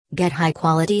Get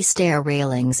high-quality stair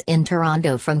railings in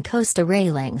Toronto from Costa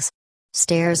Railings.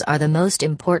 Stairs are the most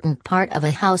important part of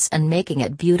a house, and making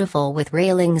it beautiful with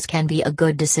railings can be a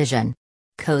good decision.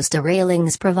 Costa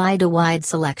Railings provide a wide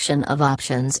selection of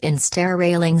options in stair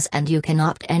railings, and you can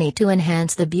opt any to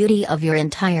enhance the beauty of your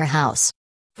entire house.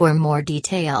 For more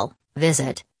detail,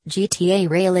 visit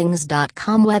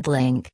gtarailings.com web link.